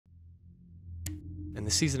In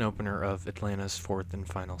the season opener of Atlanta's fourth and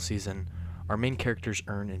final season, our main characters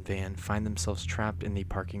Ern and Van find themselves trapped in the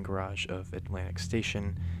parking garage of Atlantic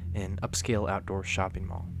Station, an upscale outdoor shopping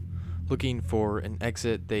mall. Looking for an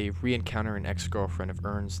exit, they re-encounter an ex-girlfriend of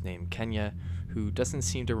Ern's named Kenya, who doesn't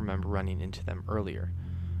seem to remember running into them earlier.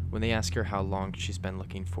 When they ask her how long she's been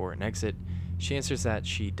looking for an exit, she answers that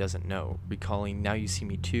she doesn't know, recalling Now You See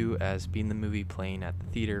Me Too as being the movie playing at the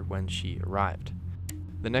theater when she arrived.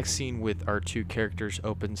 The next scene with our two characters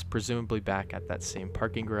opens presumably back at that same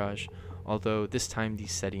parking garage, although this time the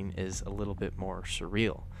setting is a little bit more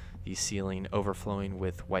surreal. The ceiling overflowing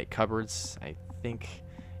with white cupboards, I think,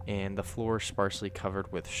 and the floor sparsely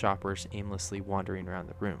covered with shoppers aimlessly wandering around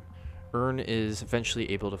the room. Ern is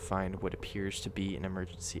eventually able to find what appears to be an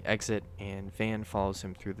emergency exit, and Van follows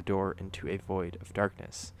him through the door into a void of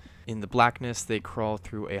darkness. In the blackness, they crawl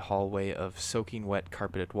through a hallway of soaking wet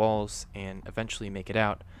carpeted walls and eventually make it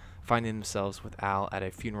out, finding themselves with Al at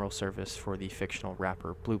a funeral service for the fictional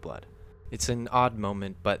rapper Blue Blood. It's an odd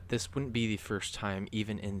moment, but this wouldn't be the first time,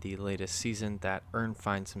 even in the latest season, that Ern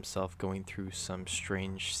finds himself going through some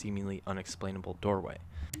strange, seemingly unexplainable doorway.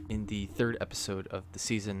 In the third episode of the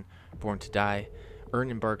season, Born to Die, Ern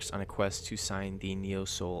embarks on a quest to sign the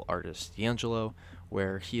neo-soul artist D'Angelo,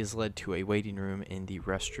 where he is led to a waiting room in the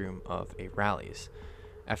restroom of a Rally's.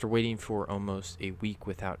 After waiting for almost a week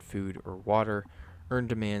without food or water, Ern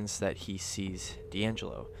demands that he sees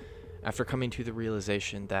D'Angelo. After coming to the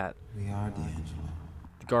realization that We are D'Angelo.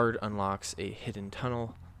 the guard unlocks a hidden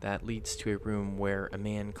tunnel that leads to a room where a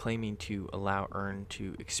man claiming to allow Ern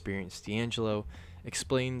to experience D'Angelo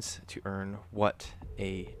explains to Ern what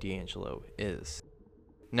a D'Angelo is.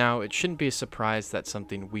 Now, it shouldn't be a surprise that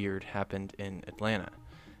something weird happened in Atlanta.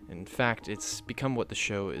 In fact, it's become what the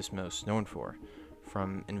show is most known for.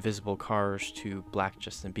 From invisible cars to Black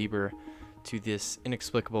Justin Bieber to this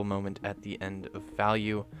inexplicable moment at the end of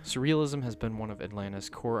Value, surrealism has been one of Atlanta's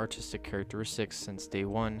core artistic characteristics since day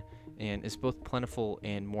one, and is both plentiful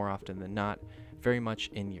and, more often than not, very much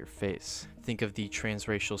in your face. Think of the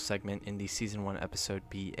transracial segment in the season 1 episode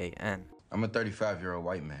BAN. I'm a 35-year-old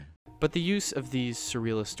white man. But the use of these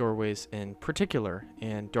surrealist doorways in particular,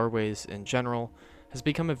 and doorways in general, has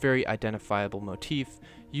become a very identifiable motif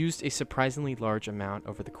used a surprisingly large amount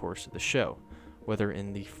over the course of the show, whether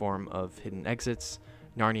in the form of hidden exits,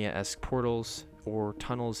 Narnia-esque portals, or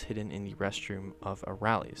tunnels hidden in the restroom of a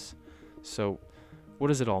Rally's. So, what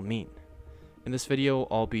does it all mean? In this video,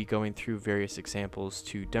 I'll be going through various examples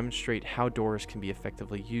to demonstrate how doors can be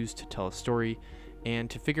effectively used to tell a story,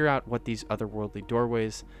 and to figure out what these otherworldly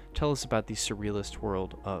doorways tell us about the surrealist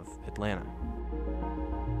world of Atlanta.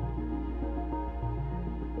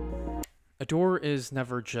 A door is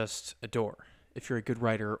never just a door, if you're a good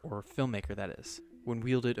writer or filmmaker, that is. When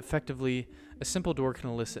wielded effectively, a simple door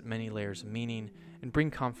can elicit many layers of meaning and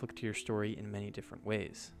bring conflict to your story in many different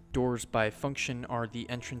ways. Doors, by function, are the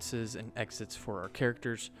entrances and exits for our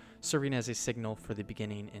characters, serving as a signal for the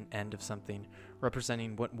beginning and end of something,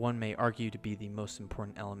 representing what one may argue to be the most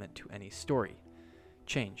important element to any story: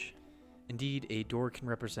 change. Indeed, a door can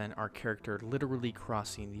represent our character literally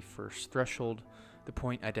crossing the first threshold, the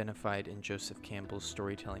point identified in Joseph Campbell's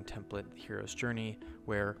storytelling template, The Hero's Journey,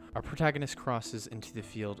 where our protagonist crosses into the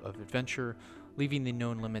field of adventure, leaving the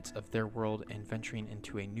known limits of their world and venturing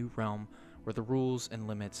into a new realm where the rules and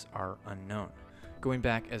limits are unknown. Going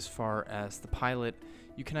back as far as the pilot,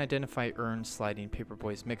 you can identify Ern sliding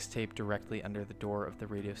Paperboy's mixtape directly under the door of the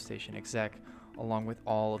radio station exec, along with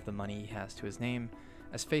all of the money he has to his name,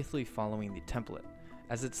 as faithfully following the template,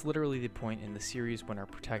 as it's literally the point in the series when our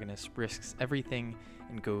protagonist risks everything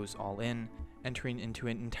and goes all in, entering into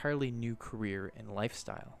an entirely new career and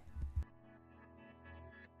lifestyle.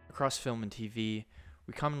 Across film and TV,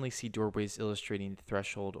 we commonly see doorways illustrating the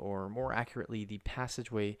threshold, or more accurately, the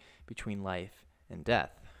passageway between life and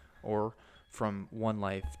death, or from one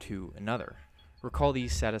life to another. Recall the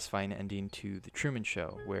satisfying ending to The Truman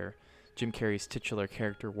Show, where Jim Carrey's titular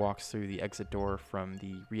character walks through the exit door from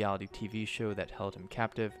the reality TV show that held him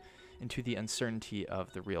captive into the uncertainty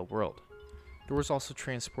of the real world. Doors also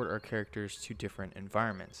transport our characters to different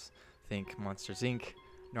environments. Think Monsters Inc.,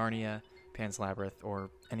 Narnia, Pan's Labyrinth, or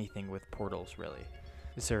anything with portals, really.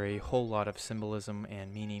 Is there a whole lot of symbolism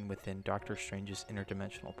and meaning within Doctor Strange's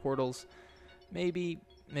interdimensional portals? Maybe,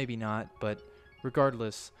 maybe not, but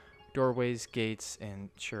regardless, doorways, gates, and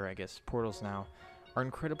sure, I guess portals now, are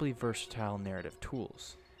incredibly versatile narrative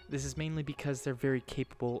tools. This is mainly because they're very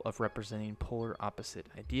capable of representing polar opposite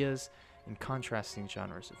ideas in contrasting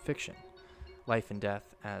genres of fiction. Life and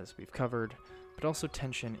death, as we've covered, but also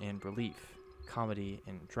tension and relief, comedy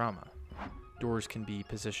and drama. Doors can be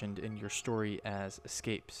positioned in your story as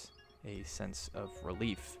escapes, a sense of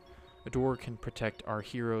relief. A door can protect our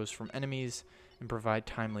heroes from enemies and provide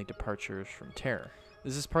timely departures from terror.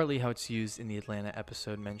 This is partly how it's used in the Atlanta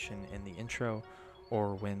episode mentioned in the intro,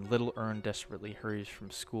 or when Little Ern desperately hurries from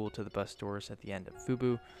school to the bus doors at the end of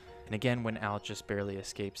Fubu, and again when Al just barely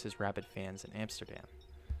escapes his rabid fans in Amsterdam.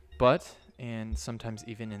 But, and sometimes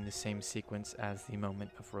even in the same sequence as the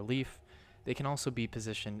moment of relief, they can also be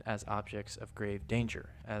positioned as objects of grave danger,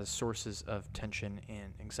 as sources of tension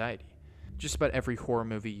and anxiety. Just about every horror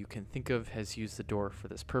movie you can think of has used the door for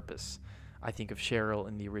this purpose. I think of Cheryl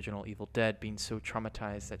in the original Evil Dead being so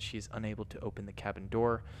traumatized that she is unable to open the cabin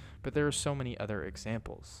door, but there are so many other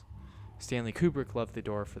examples. Stanley Kubrick loved the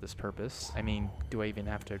door for this purpose. I mean, do I even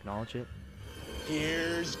have to acknowledge it?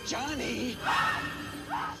 Here's Johnny!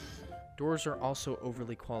 Doors are also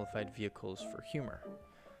overly qualified vehicles for humor.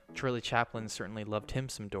 Charlie Chaplin certainly loved him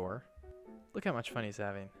some door. Look how much fun he's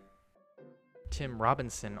having. Tim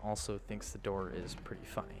Robinson also thinks the door is pretty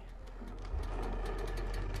funny.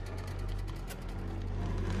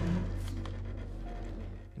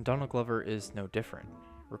 And Donald Glover is no different.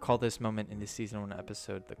 Recall this moment in the season 1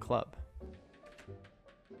 episode, The Club.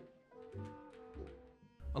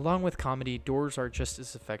 Along with comedy, doors are just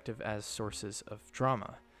as effective as sources of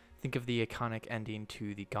drama. Think of the iconic ending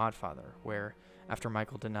to The Godfather, where, after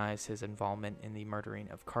Michael denies his involvement in the murdering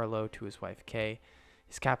of Carlo to his wife Kay,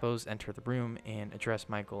 his capos enter the room and address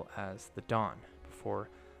Michael as the Don, before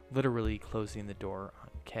literally closing the door on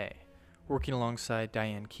Kay. Working alongside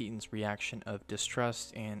Diane Keaton's reaction of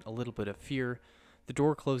distrust and a little bit of fear, the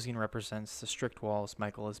door closing represents the strict walls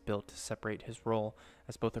Michael has built to separate his role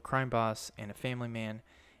as both a crime boss and a family man,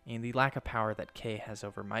 and the lack of power that Kay has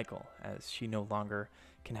over Michael, as she no longer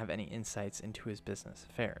can have any insights into his business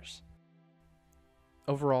affairs.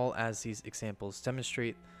 Overall, as these examples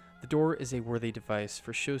demonstrate, the door is a worthy device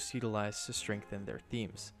for shows to utilize to strengthen their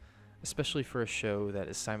themes, especially for a show that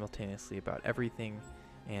is simultaneously about everything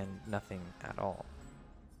and nothing at all.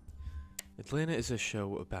 Atlanta is a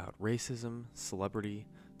show about racism, celebrity,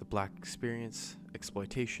 the black experience,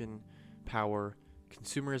 exploitation, power,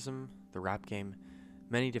 consumerism, the rap game,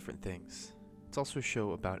 many different things. It's also a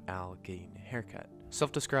show about Al getting a haircut.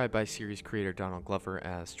 Self-described by series creator Donald Glover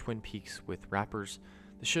as Twin Peaks with rappers,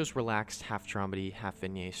 the show's relaxed, half-dramedy,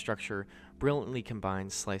 half-vignette structure brilliantly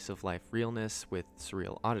combines slice-of-life realness with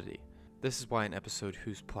surreal oddity. This is why an episode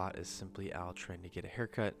whose plot is simply Al trying to get a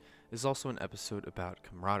haircut is also an episode about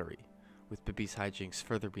camaraderie, with Bibby's hijinks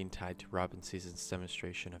further being tied to Robin Season's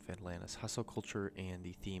demonstration of Atlanta's hustle culture and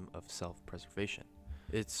the theme of self-preservation.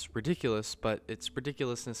 It's ridiculous, but its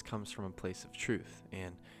ridiculousness comes from a place of truth,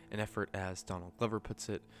 and an effort, as Donald Glover puts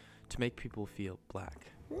it, to make people feel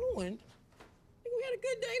black. Ruined? We had a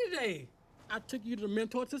good day today. I took you to the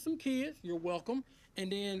mentor to some kids. You're welcome.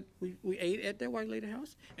 And then we ate at that white lady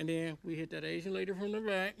house. And then we hit that Asian lady from the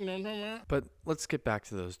back. You know what I'm talking about? But let's get back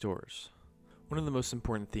to those doors. One of the most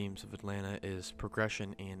important themes of Atlanta is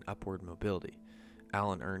progression and upward mobility.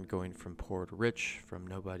 Al and Ern going from poor to rich, from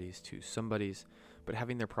nobodies to somebodies, but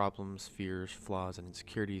having their problems, fears, flaws, and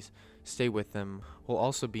insecurities stay with them, while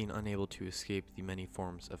also being unable to escape the many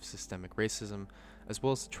forms of systemic racism, as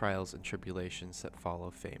well as the trials and tribulations that follow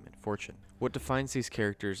fame and fortune. What defines these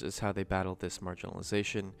characters is how they battle this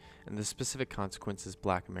marginalization and the specific consequences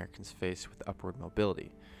Black Americans face with upward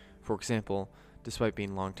mobility. For example, despite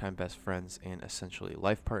being longtime best friends and essentially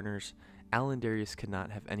life partners, Al and Darius could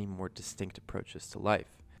not have any more distinct approaches to life.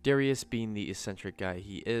 Darius, being the eccentric guy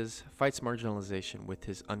he is, fights marginalization with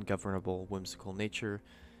his ungovernable, whimsical nature,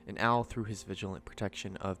 and Al through his vigilant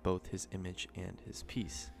protection of both his image and his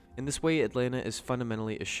peace. In this way, Atlanta is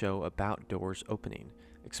fundamentally a show about doors opening,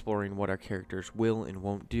 exploring what our characters will and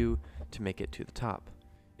won't do to make it to the top.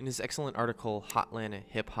 In his excellent article, Hotlanta,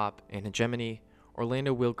 Hip Hop, and Hegemony,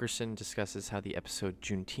 Orlando Wilkerson discusses how the episode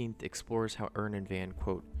Juneteenth explores how Ern and Van,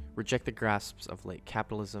 quote, reject the grasps of late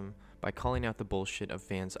capitalism by calling out the bullshit of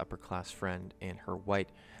Van's upper-class friend and her white,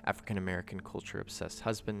 African-American culture-obsessed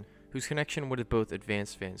husband, whose connection would have both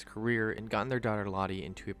advanced Van's career and gotten their daughter Lottie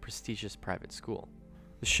into a prestigious private school.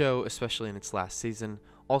 The show, especially in its last season,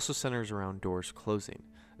 also centers around doors closing,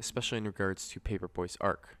 especially in regards to Paperboy's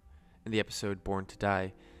arc. In the episode Born to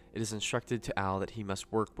Die, it is instructed to Al that he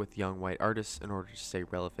must work with young white artists in order to stay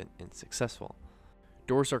relevant and successful.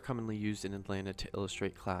 Doors are commonly used in Atlanta to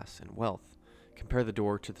illustrate class and wealth. Compare the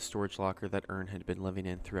door to the storage locker that Ern had been living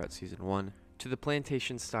in throughout Season 1, to the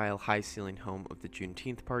plantation-style high-ceiling home of the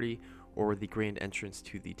Juneteenth party, or the grand entrance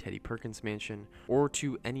to the Teddy Perkins mansion, or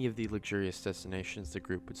to any of the luxurious destinations the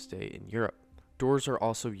group would stay in Europe. Doors are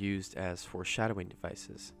also used as foreshadowing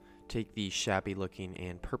devices. Take the shabby-looking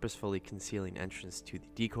and purposefully concealing entrance to the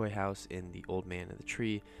decoy house in The Old Man and the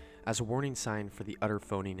Tree, as a warning sign for the utter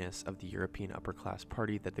phoniness of the European upper-class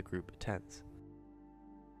party that the group attends.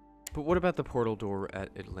 But what about the portal door at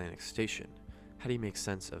Atlantic Station? How do you make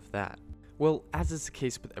sense of that? Well, as is the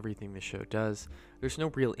case with everything the show does, there's no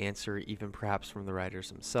real answer, even perhaps from the writers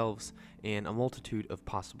themselves, and a multitude of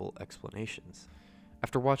possible explanations.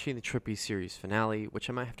 After watching the trippy series finale, which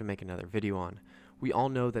I might have to make another video on, we all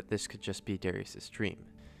know that this could just be Darius's dream.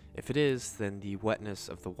 If it is, then the wetness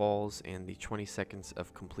of the walls and the 20 seconds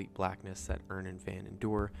of complete blackness that Ern and Van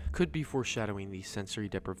endure could be foreshadowing the sensory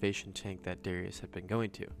deprivation tank that Darius had been going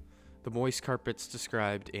to. The moist carpets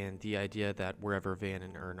described and the idea that wherever Van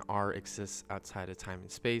and Ern are exists outside of time and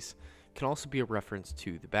space can also be a reference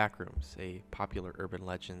to the backrooms, a popular urban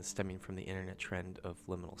legend stemming from the internet trend of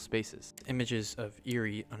liminal spaces, images of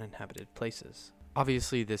eerie, uninhabited places.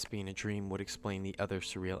 Obviously, this being a dream would explain the other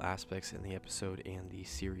surreal aspects in the episode and the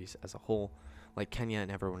series as a whole, like Kenya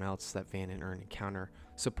and everyone else that Van and Ern encounter,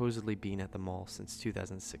 supposedly being at the mall since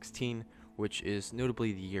 2016, which is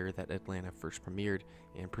notably the year that Atlanta first premiered,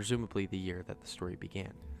 and presumably the year that the story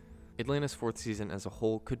began. Atlanta's fourth season as a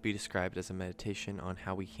whole could be described as a meditation on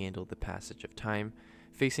how we handle the passage of time,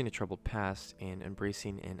 facing a troubled past, and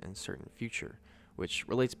embracing an uncertain future, which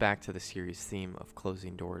relates back to the series' theme of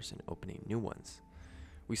closing doors and opening new ones.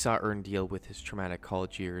 We saw Ern deal with his traumatic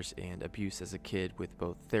college years and abuse as a kid with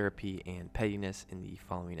both therapy and pettiness in the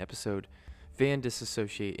following episode, Van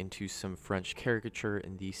disassociate into some French caricature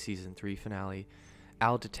in the season 3 finale,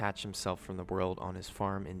 Al detach himself from the world on his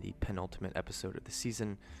farm in the penultimate episode of the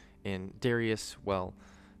season, and Darius, well,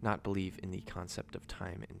 not believe in the concept of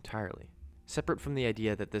time entirely. Separate from the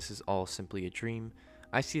idea that this is all simply a dream,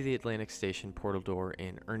 I see the Atlantic Station portal door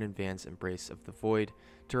and Ern and Van's embrace of the void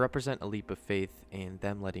to represent a leap of faith and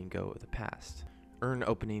them letting go of the past. Ern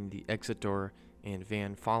opening the exit door and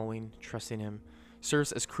Van following, trusting him,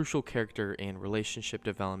 serves as crucial character and relationship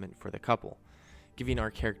development for the couple, giving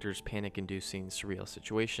our characters panic-inducing surreal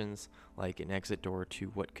situations, like an exit door to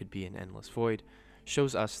what could be an endless void,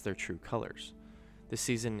 shows us their true colors. This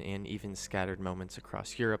season, and even scattered moments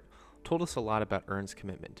across Europe, told us a lot about Ern's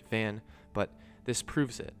commitment to Van, but this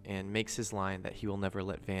proves it, and makes his line that he will never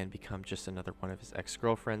let Van become just another one of his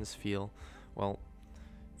ex-girlfriends feel, well,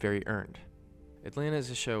 very earned. Atlanta is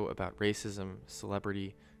a show about racism,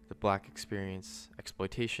 celebrity, the black experience,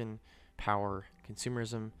 exploitation, power,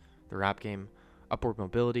 consumerism, the rap game, upward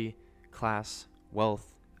mobility, class,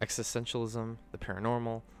 wealth, existentialism, the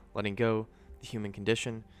paranormal, letting go, the human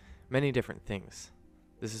condition, many different things.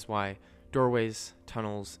 This is why doorways,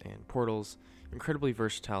 tunnels, and portals, incredibly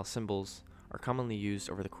versatile symbols, are commonly used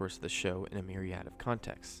over the course of the show in a myriad of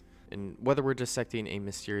contexts. And whether we're dissecting a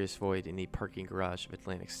mysterious void in the parking garage of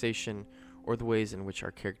Atlantic Station, or the ways in which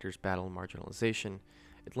our characters battle marginalization,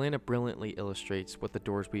 Atlanta brilliantly illustrates what the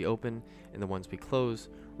doors we open and the ones we close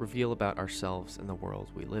reveal about ourselves and the world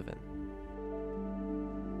we live in.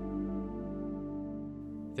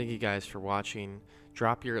 Thank you guys for watching.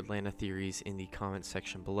 Drop your Atlanta theories in the comment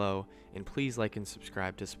section below, and please like and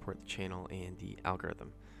subscribe to support the channel and the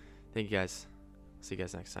algorithm. Thank you guys. See you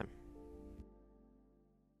guys next time.